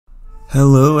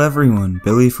Hello everyone,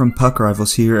 Billy from Puck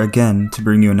Rivals here again to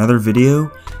bring you another video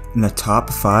in the Top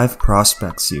 5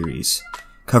 Prospect series,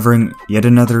 covering yet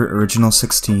another Original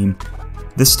 6 team,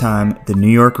 this time the New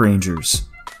York Rangers.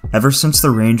 Ever since the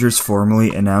Rangers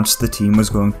formally announced the team was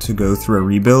going to go through a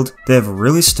rebuild, they have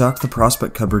really stocked the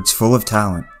prospect cupboards full of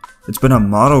talent. It's been a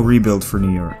model rebuild for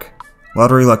New York.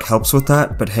 Lottery luck helps with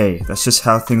that, but hey, that's just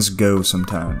how things go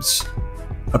sometimes.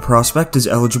 A prospect is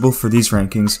eligible for these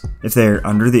rankings if they are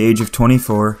under the age of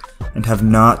 24 and have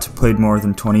not played more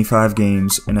than 25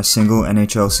 games in a single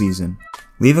NHL season.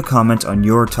 Leave a comment on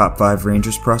your top 5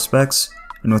 Rangers prospects,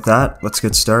 and with that, let's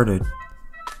get started.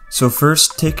 So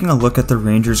first, taking a look at the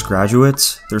Rangers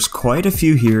graduates, there's quite a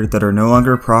few here that are no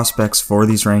longer prospects for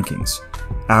these rankings.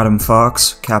 Adam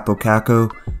Fox, Kaapo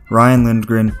Kakko, Ryan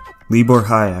Lindgren, Libor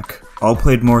Hajek all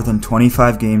played more than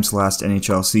 25 games last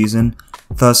NHL season,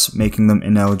 thus making them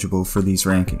ineligible for these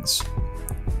rankings.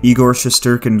 Igor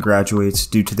Shesterkin graduates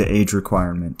due to the age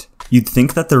requirement. You'd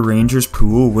think that the Rangers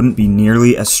pool wouldn't be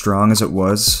nearly as strong as it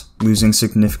was, losing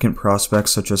significant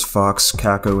prospects such as Fox,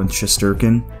 Kakko, and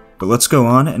Shesterkin, but let's go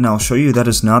on and I'll show you that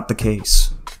is not the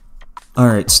case.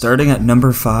 Alright, starting at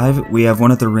number 5, we have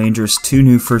one of the Rangers' 2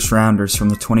 new first rounders from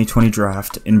the 2020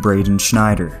 draft in Braden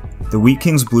Schneider. The Wheat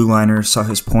Kings blue liner saw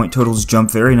his point totals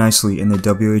jump very nicely in the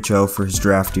WHL for his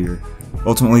draft year,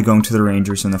 ultimately going to the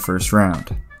Rangers in the first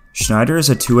round. Schneider is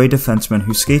a two-way defenseman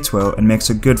who skates well and makes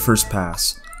a good first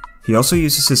pass. He also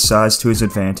uses his size to his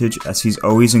advantage as he's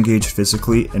always engaged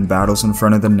physically and battles in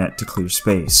front of the net to clear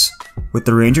space. With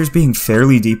the Rangers being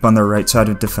fairly deep on their right side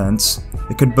of defense,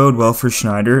 it could bode well for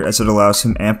Schneider as it allows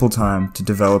him ample time to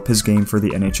develop his game for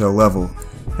the NHL level,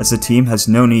 as the team has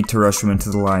no need to rush him into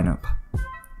the lineup.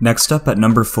 Next up at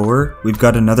number 4, we've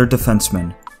got another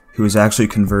defenseman, who is actually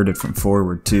converted from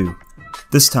forward too.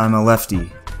 This time a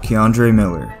lefty, K'Andre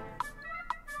Miller.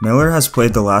 Miller has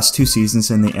played the last 2 seasons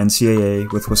in the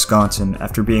NCAA with Wisconsin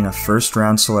after being a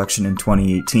first-round selection in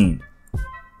 2018.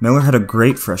 Miller had a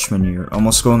great freshman year,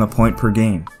 almost scoring a point per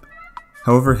game.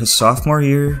 However, his sophomore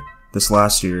year, this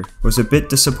last year, was a bit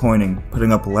disappointing,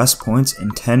 putting up less points in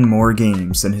 10 more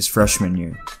games than his freshman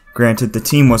year. Granted, the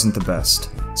team wasn't the best.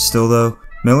 Still though,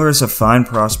 Miller is a fine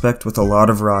prospect with a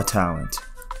lot of raw talent.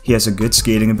 He has a good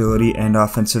skating ability and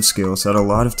offensive skills that a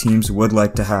lot of teams would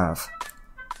like to have.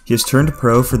 He has turned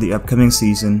pro for the upcoming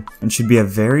season and should be a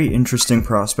very interesting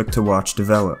prospect to watch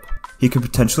develop. He could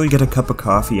potentially get a cup of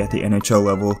coffee at the NHL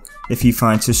level if he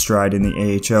finds his stride in the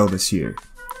AHL this year.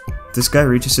 If this guy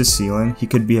reaches his ceiling, he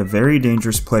could be a very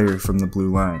dangerous player from the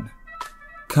blue line.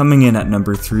 Coming in at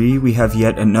number 3, we have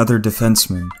yet another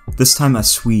defenseman, this time a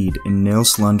Swede in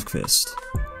Nils Lundkvist.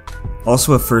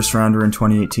 Also a first rounder in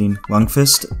 2018,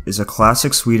 Lundkvist is a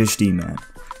classic Swedish D-man.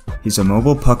 He's a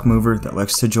mobile puck mover that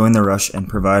likes to join the rush and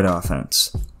provide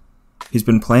offense. He's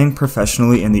been playing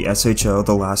professionally in the SHL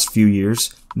the last few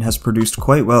years and has produced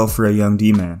quite well for a young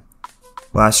D-man.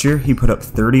 Last year, he put up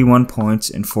 31 points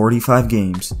in 45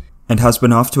 games and has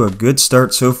been off to a good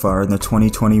start so far in the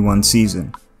 2021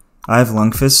 season. I have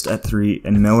Lundkvist at 3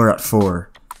 and Miller at 4,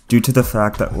 due to the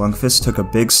fact that Lundkvist took a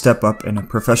big step up in a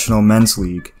professional men's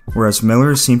league, whereas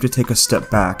Miller seemed to take a step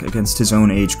back against his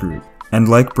own age group. And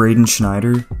like Braden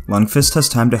Schneider, Lundkvist has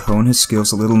time to hone his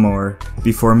skills a little more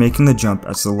before making the jump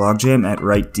as the logjam at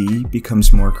right D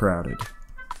becomes more crowded.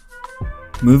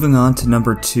 Moving on to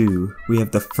number 2, we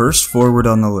have the first forward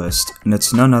on the list, and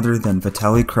it's none other than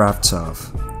Vitali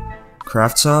Kravtsov.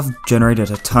 Kravtsov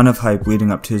generated a ton of hype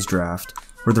leading up to his draft,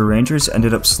 where the Rangers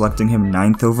ended up selecting him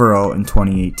 9th overall in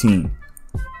 2018.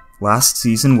 Last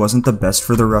season wasn't the best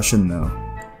for the Russian though.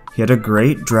 He had a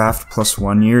great draft plus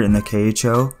 1 year in the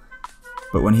KHL,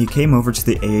 but when he came over to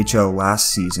the AHL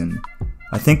last season,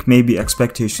 I think maybe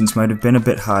expectations might have been a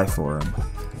bit high for him.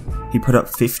 He put up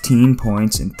 15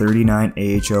 points in 39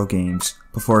 AHL games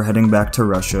before heading back to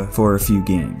Russia for a few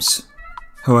games.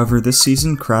 However, this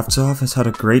season Kravtsov has had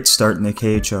a great start in the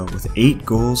KHL with 8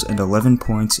 goals and 11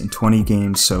 points in 20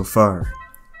 games so far.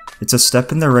 It's a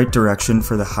step in the right direction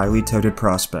for the highly touted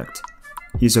prospect.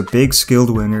 He's a big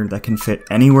skilled winger that can fit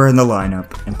anywhere in the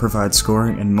lineup and provide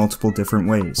scoring in multiple different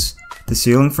ways. The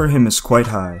ceiling for him is quite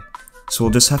high, so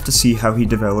we'll just have to see how he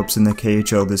develops in the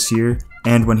KHL this year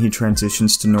and when he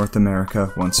transitions to North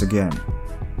America once again.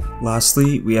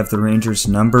 Lastly, we have the Rangers'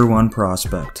 number 1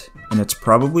 prospect, and it's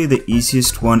probably the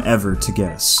easiest one ever to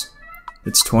guess.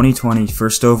 It's 2020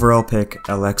 first overall pick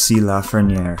Alexis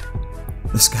Lafreniere.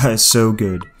 This guy is so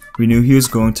good. We knew he was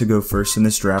going to go first in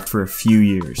this draft for a few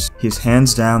years. He is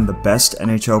hands down the best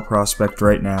NHL prospect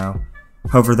right now.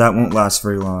 However, that won't last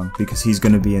very long because he's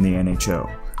going to be in the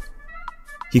NHL.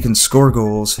 He can score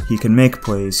goals, he can make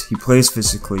plays, he plays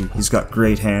physically, he's got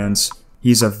great hands.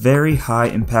 He's a very high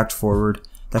impact forward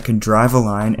that can drive a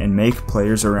line and make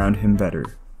players around him better.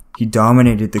 He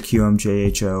dominated the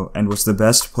QMJHL and was the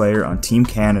best player on Team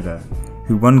Canada,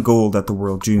 who won gold at the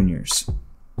World Juniors.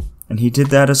 And he did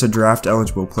that as a draft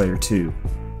eligible player too.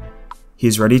 He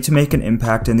is ready to make an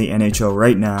impact in the NHL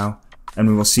right now, and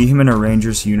we will see him in a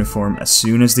Rangers uniform as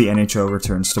soon as the NHL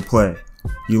returns to play.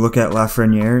 You look at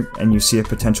Lafreniere and you see a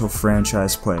potential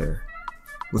franchise player.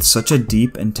 With such a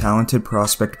deep and talented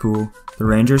prospect pool, the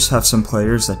Rangers have some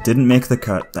players that didn't make the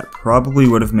cut that probably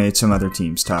would have made some other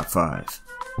teams' top 5.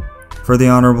 For the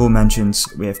honorable mentions,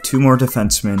 we have 2 more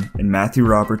defensemen in Matthew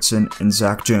Robertson and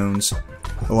Zach Jones,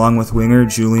 along with winger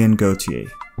Julien Gauthier.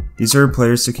 These are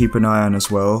players to keep an eye on as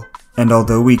well, and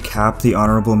although we capped the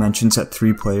honorable mentions at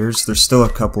 3 players, there's still a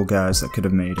couple guys that could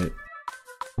have made it.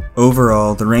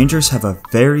 Overall, the Rangers have a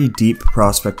very deep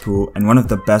prospect pool and one of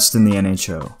the best in the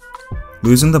NHL.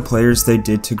 Losing the players they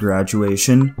did to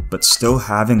graduation, but still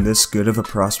having this good of a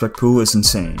prospect pool is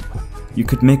insane. You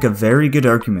could make a very good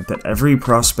argument that every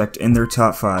prospect in their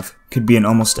top 5 could be in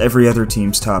almost every other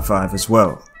team's top 5 as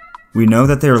well. We know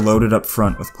that they are loaded up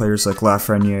front with players like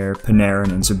Lafreniere,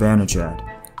 Panarin, and Zibanejad,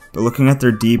 but looking at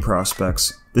their D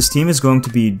prospects, this team is going to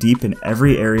be deep in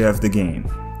every area of the game.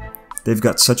 They've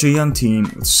got such a young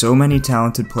team with so many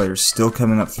talented players still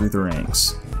coming up through the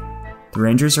ranks. The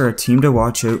Rangers are a team to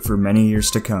watch out for many years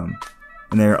to come,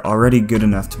 and they are already good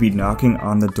enough to be knocking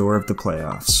on the door of the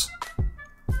playoffs.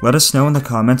 Let us know in the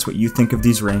comments what you think of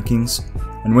these rankings,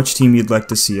 and which team you'd like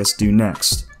to see us do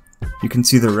next. You can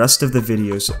see the rest of the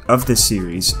videos of this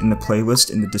series in the playlist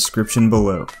in the description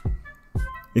below.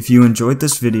 If you enjoyed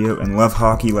this video and love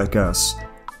hockey like us,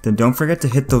 then don't forget to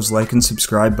hit those like and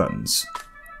subscribe buttons.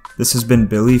 This has been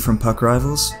Billy from Puck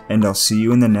Rivals, and I'll see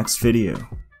you in the next video.